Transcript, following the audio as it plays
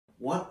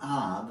What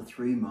are the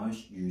 3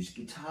 most used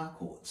guitar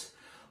chords?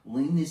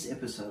 Well, in this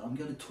episode, I'm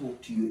going to talk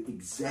to you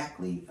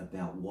exactly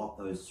about what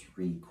those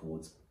 3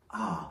 chords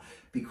are,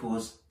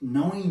 because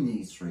knowing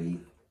these 3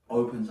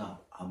 opens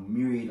up a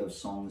myriad of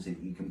songs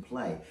that you can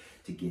play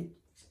to get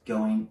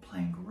going,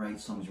 playing great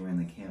songs around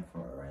the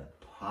campfire or at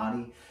a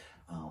party.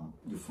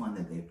 You'll find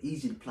that they're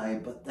easy to play,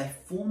 but they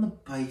form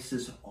the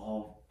basis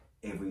of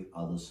every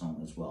other song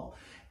as well.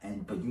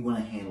 But you want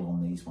to handle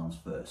on these ones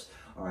first.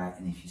 All right,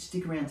 and if you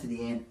stick around to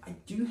the end, I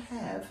do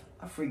have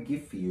a free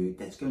gift for you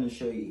that's going to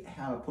show you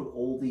how to put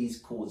all these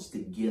chords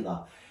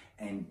together,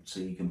 and so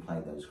you can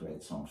play those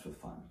great songs for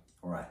fun.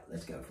 All right,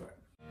 let's go for it.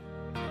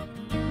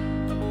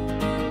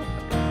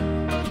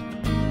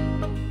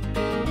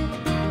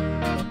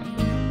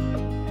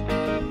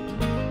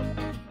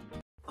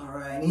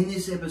 In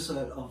this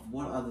episode of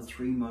what are the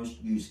 3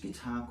 most used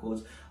guitar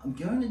chords, I'm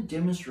going to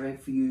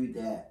demonstrate for you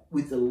that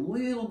with a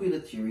little bit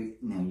of theory,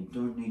 now you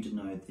don't need to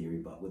know theory,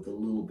 but with a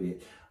little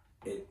bit,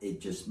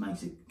 it just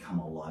makes it come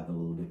alive a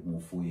little bit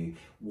more for you,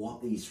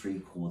 what these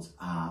 3 chords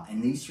are.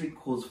 And these 3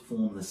 chords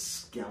form the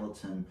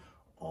skeleton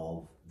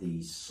of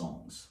these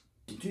songs.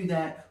 To do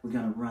that, we're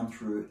going to run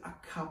through a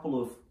couple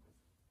of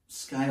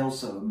scales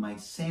so it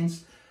makes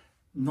sense.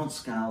 Not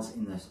scales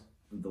in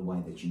the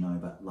way that you know,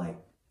 but like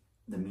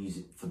the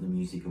music for the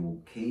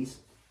musical keys.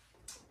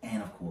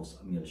 And of course,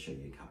 I'm going to show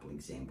you a couple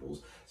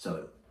examples so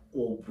it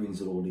all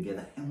brings it all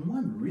together. And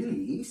one really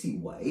easy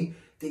way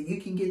that you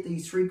can get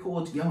these 3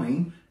 chords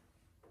going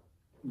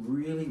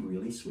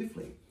really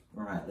swiftly.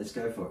 All right, let's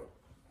go for it.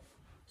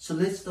 So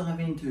let's dive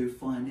in to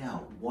find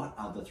out what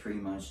are the 3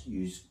 most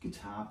used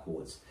guitar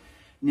chords.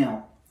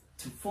 Now,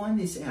 to find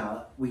this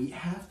out, we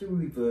have to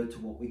revert to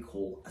what we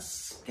call a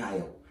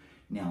scale.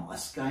 Now, a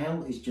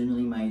scale is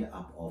generally made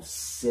up of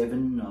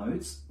 7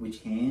 notes,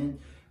 which can,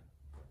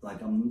 I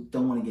don't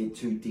want to get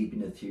too deep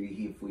into theory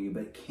here for you,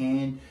 but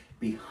can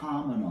be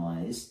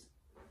harmonized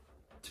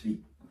to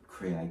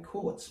create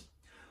chords.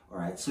 All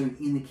right, so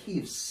in the key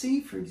of C,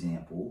 for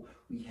example,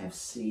 we have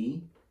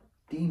C,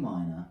 D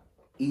minor,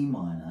 E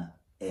minor,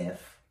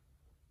 F,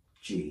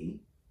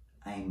 G,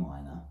 A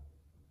minor,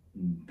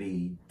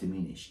 B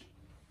diminished,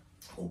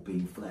 or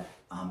B flat,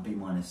 B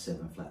minor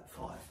 7 flat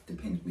 5,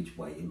 depends which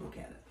way you look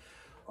at it.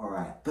 All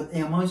right, but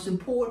our most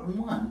important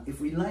one,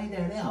 if we lay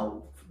that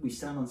out, we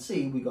start on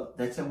C,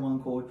 that's our 1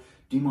 chord,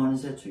 D minor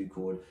is our 2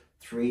 chord,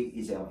 3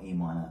 is our E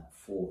minor,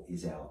 4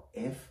 is our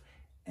F,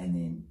 and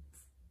then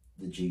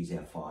the G is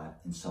our 5,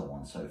 and so on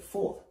and so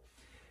forth.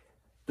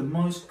 The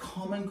most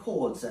common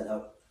chords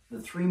the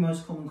 3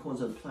 most common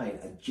chords that are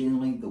played are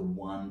generally the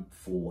 1,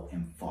 4,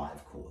 and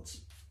 5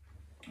 chords.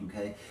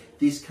 Okay,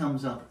 this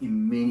comes up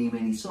in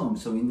many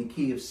songs. So in the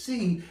key of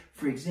C,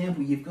 for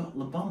example, you've got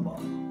La Bamba.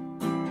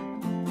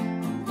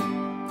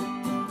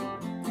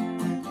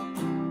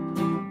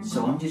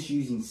 So I'm just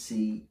using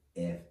C,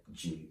 F,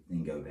 G,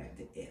 then go back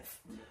to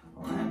F.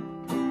 All right.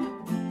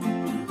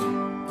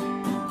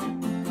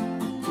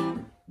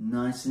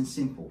 Nice and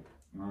simple.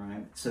 All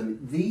right. So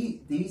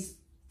these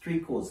 3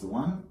 chords, the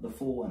 1, the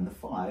 4, and the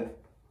 5,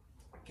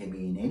 can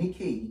be in any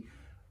key,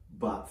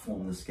 but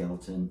form the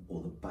skeleton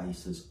or the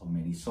basis of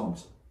many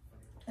songs.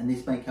 And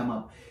this may come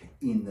up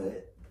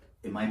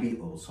it may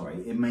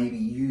be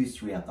used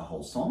throughout the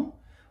whole song,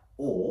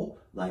 or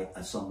like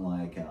a song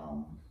like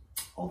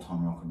Old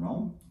Time Rock and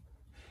Roll,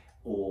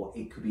 or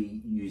it could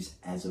be used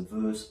as a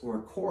verse or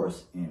a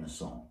chorus in a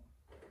song.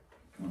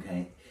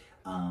 Okay,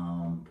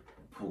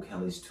 Paul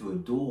Kelly's To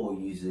Adore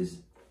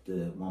uses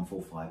the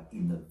 1-4-5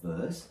 in the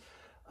verse.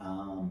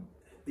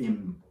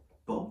 In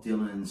Bob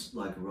Dylan's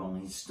Like a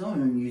Rolling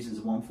Stone uses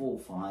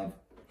 1-4-5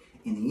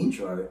 in the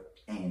intro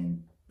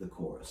and the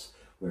chorus,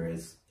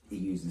 whereas he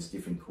uses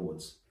different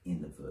chords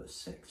in the verse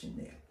section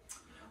there.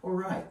 All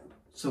right,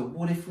 so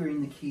what if we're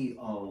in the key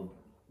of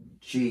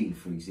G,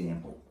 for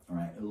example? All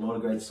right, a lot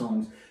of great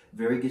songs,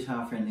 very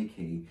guitar friendly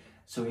key.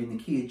 So in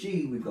the key of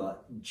G, we've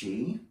got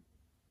G,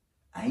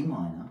 A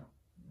minor,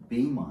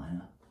 B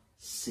minor,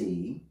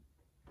 C,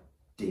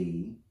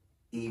 D,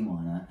 E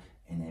minor,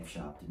 and F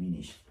sharp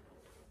diminished.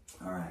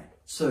 All right,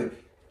 so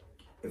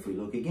if we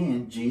look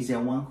again, G's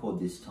our 1 chord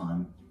this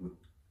time,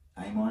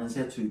 A minor is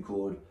our 2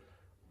 chord,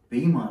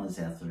 B minor is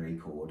our 3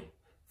 chord,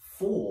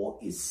 4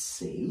 is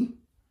C,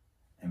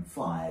 and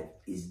 5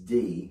 is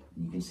D.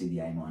 And you can see the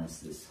A minor is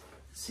this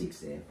 6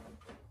 there.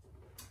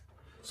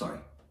 Sorry,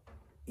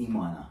 E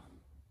minor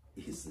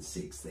is the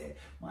 6 there,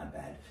 my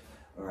bad.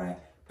 All right,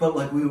 but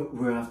like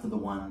we're after the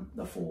 1,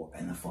 the 4,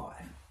 and the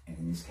 5. And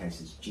in this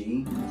case, it's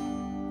G,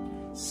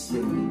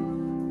 C,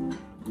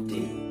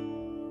 D.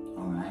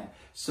 All right,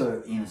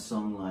 so in a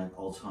song like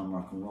Old Time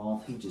Rock and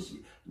Roll, he just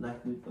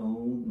like we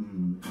go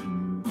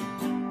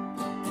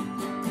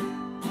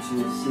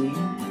to C,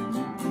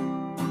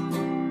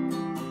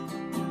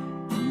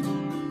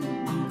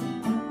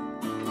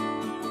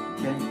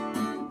 okay,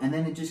 and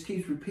then it just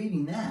keeps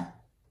repeating that,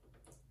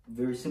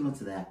 very similar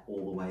to that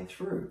all the way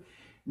through.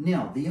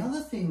 Now, the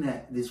other thing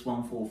that this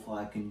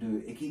 1-4-5 can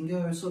do, it can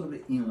go sort of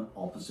in an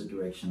opposite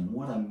direction. And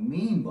what I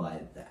mean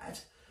by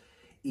that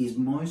is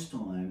most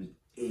times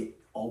it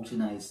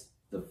alternates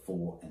the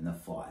 4 and the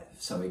 5.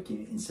 So it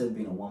can, instead of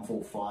being a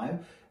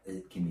 1-4-5,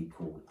 it can be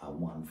called a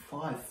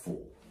 1-5-4.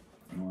 All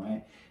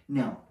right.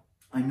 Now,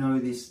 I know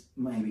this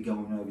may be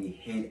going over your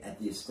head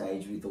at this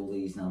stage with all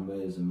these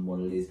numbers and what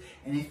it is.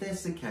 And if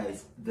that's the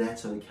case,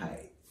 that's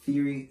okay.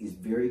 Theory is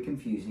very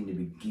confusing to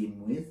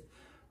begin with.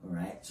 All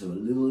right, so a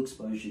little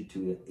exposure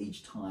to it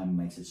each time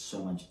makes it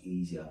so much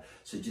easier.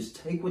 So just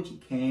take what you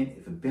can.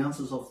 If it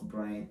bounces off the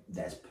brain,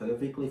 that's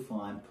perfectly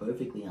fine,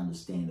 perfectly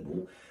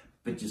understandable.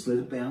 But just let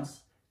it bounce.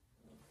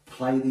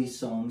 Play these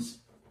songs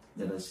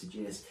that I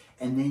suggest,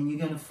 and then you're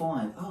going to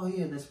find, oh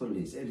yeah, that's what it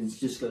is. And it's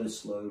just going to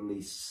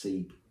slowly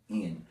seep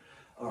in.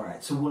 All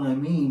right, so what I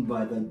mean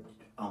by the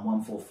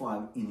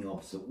 1-4-5 in the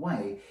opposite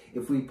way,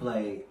 if we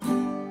play...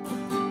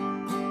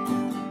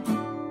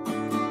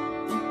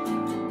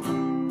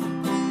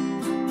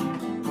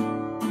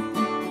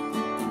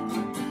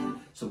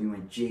 So we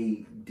went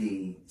G,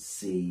 D,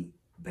 C,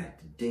 back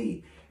to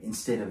D,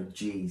 instead of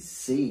G,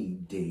 C,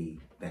 D,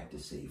 back to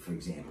C, for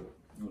example,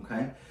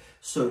 okay?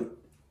 So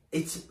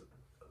it's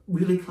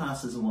really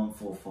classed as a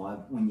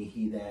 1-4-5. When you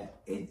hear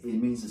that, it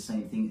means the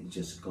same thing, it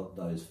just got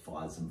those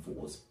 5s and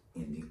 4s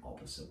in the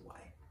opposite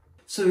way.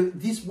 So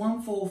this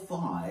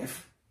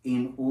 1-4-5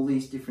 in all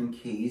these different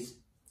keys,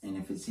 and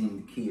if it's in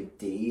the key of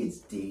D,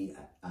 it's D,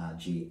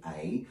 G,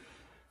 A,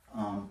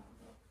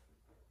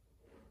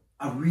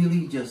 are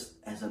really just,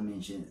 as I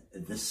mentioned,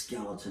 the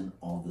skeleton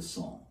of the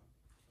song.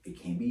 It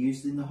can be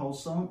used in the whole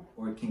song,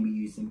 or it can be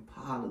used in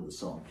part of the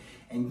song.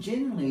 And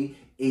generally,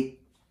 it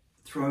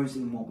throws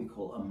in what we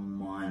call a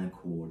minor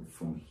chord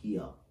from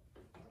here.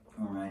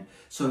 All right.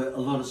 So a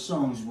lot of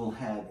songs will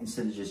have,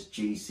 instead of just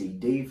G, C,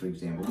 D, for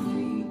example,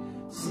 G,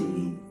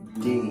 C,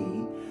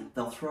 D,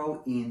 they'll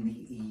throw in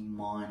the E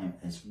minor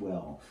as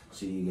well.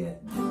 So you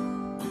get...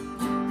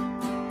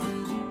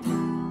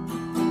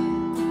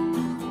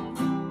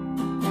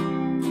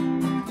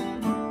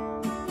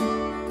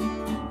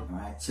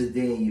 So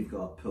there you've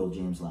got Pearl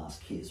Jam's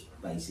Last Kiss,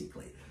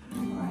 basically,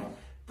 right?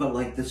 But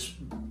like this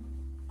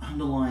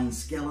underlying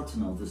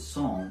skeleton of the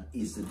song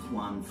is the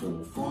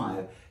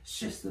 1-4-5. It's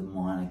just the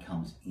minor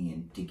comes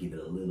in to give it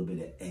a little bit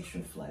of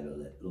extra flavor, a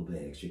little bit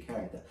of extra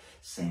character.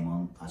 Same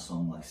on a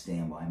song like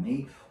Stand By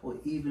Me, or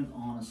even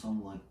on a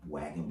song like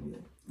Wagon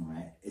Wheel,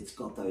 right? It's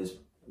got those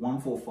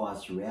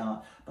 1-4-5s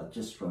throughout, but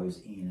just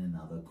throws in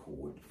another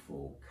chord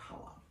for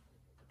color.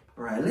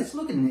 All right, let's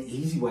look at an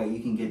easy way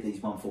you can get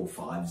these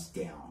 1-4-5s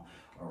down.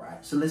 All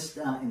right, so let's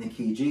start in the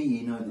key of G.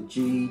 You know the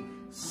G,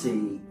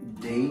 C,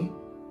 D,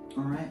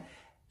 all right?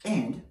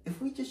 And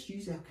if we just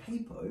use our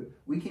capo,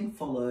 we can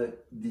follow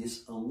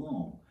this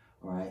along,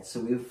 all right?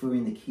 So if we're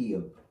in the key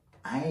of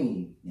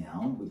A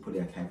now, we put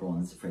our capo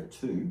on, it's fret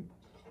 2.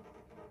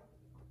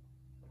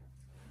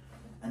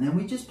 And then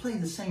we just play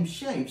the same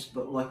shapes,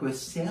 but like we're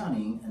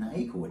sounding an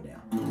A chord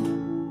now.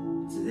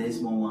 So there's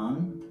my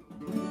 1,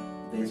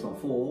 there's my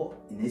 4.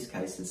 In this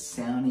case, it's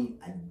sounding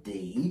a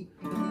D.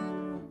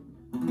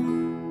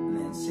 And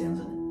then sounds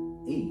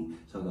an E.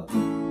 So I've got...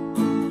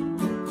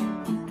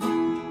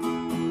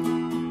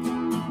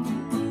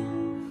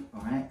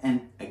 Alright,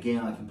 and again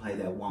I can play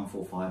that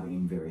 1-4-5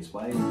 in various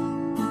ways.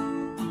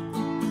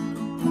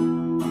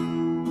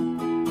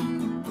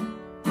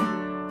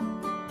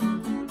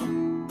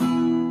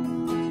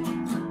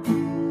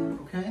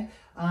 Okay,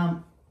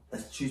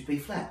 let's choose B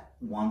flat.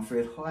 1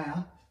 fret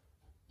higher.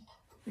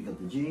 We got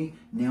the G,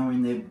 now we're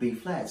in the B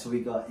flat. So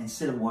we got,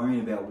 instead of worrying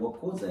about what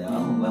chords they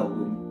are, well,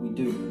 we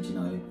do, but you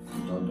know,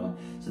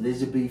 so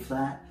there's a B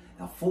flat.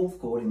 Our 4th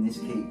chord in this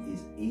key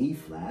is E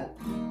flat.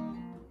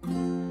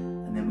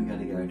 And then we're going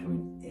to go to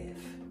an F.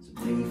 So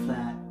B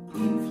flat,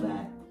 E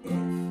flat, F.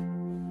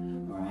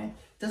 All right,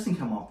 doesn't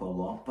come up a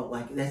lot, but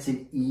like that's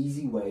an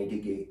easy way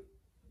to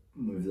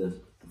move the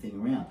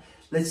thing around.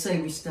 Let's say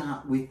we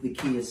start with the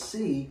key of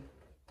C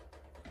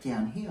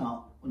down here,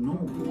 a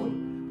normal chord,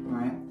 all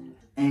right?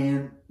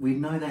 And we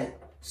know that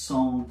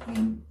song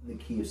in the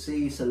key of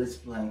C, so let's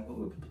play,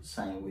 we're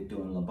saying we're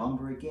doing La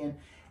Bamba again,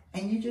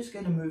 and you're just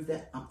going to move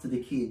that up to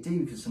the key of D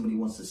because somebody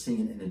wants to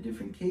sing it in a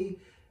different key.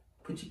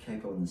 Put your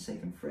capo on the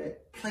 2nd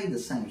fret, play the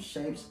same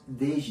shapes.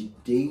 There's your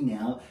D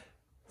now,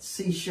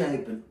 C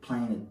shape, but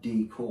playing a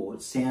D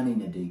chord,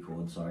 sounding a D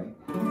chord, sorry.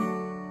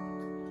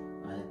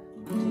 Right,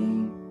 D.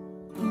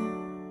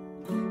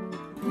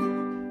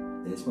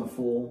 There's my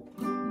 4,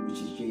 which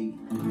is G.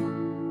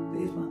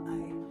 There's my A.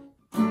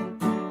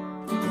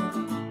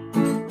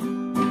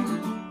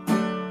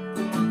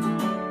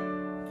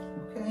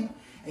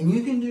 And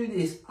you can do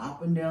this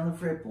up and down the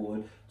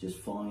fretboard, just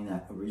following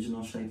that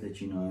original shape that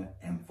you know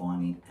and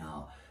finding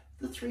out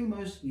the 3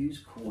 most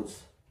used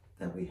chords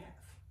that we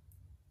have.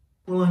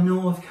 Well, I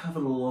know I've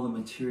covered a lot of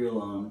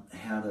material on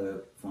how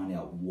to find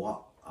out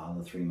what are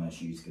the 3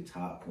 most used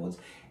guitar chords.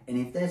 And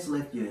if that's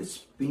left you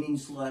spinning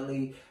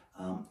slightly,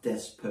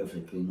 that's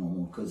perfectly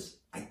normal because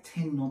I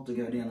tend not to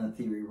go down the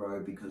theory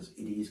road because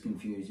it is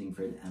confusing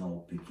for an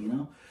adult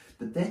beginner.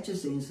 But that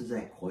just answers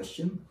that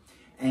question.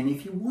 And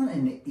if you want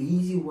an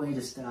easy way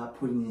to start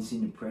putting this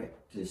into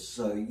practice,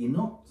 so you're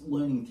not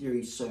learning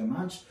theory so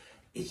much,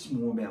 it's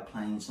more about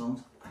playing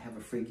songs, I have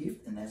a free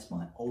gift, and that's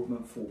my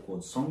Ultimate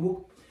 4-Chord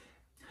Songbook.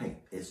 Hey,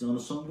 it's not a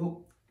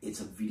songbook, it's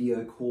a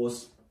video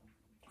course,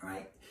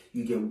 right?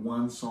 You get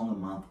one song a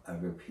month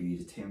over a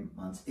period of 10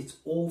 months. It's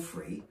all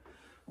free,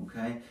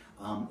 okay?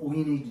 All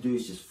you need to do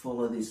is just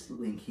follow this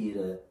link here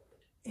to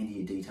enter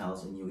your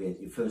details, and you'll get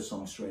your first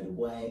song straight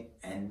away,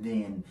 and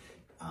then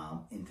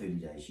in 30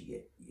 days you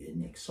get your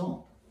next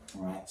song.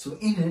 All right, so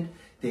in it,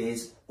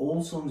 there's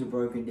all songs are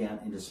broken down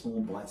into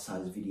small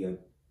bite-sized videos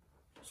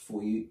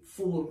for you,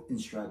 full of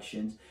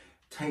instructions,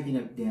 taking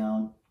it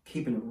down,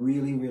 keeping it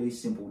really, really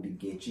simple to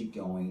get you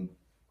going.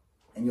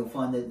 And you'll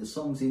find that the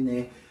songs in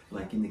there,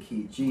 like in the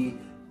key G,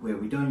 where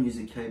we don't use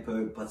a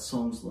capo, but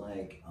songs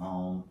like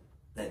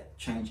that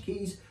change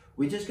keys,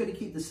 we just got to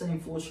keep the same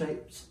 4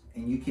 shapes,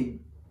 and you can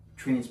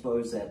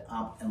transpose that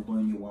up and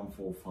learn your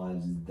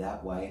 1-4-5s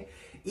that way,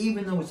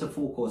 even though it's a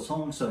 4-chord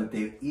song. So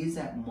there is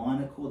that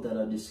minor chord that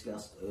I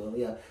discussed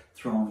earlier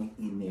thrown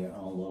in there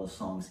on a lot of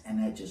songs,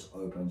 and that just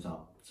opens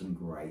up some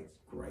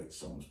great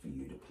songs for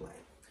you to play.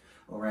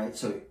 All right,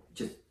 so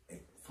just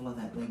follow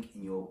that link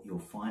and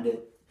you'll find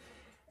it.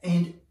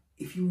 And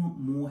if you want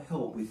more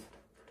help with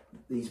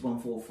these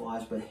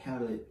 1-4-5s, but how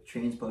to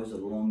transpose it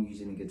along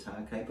using a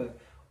guitar capo,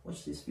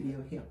 watch this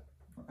video here.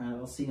 All right,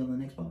 I'll see you on the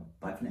next one.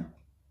 Bye for now.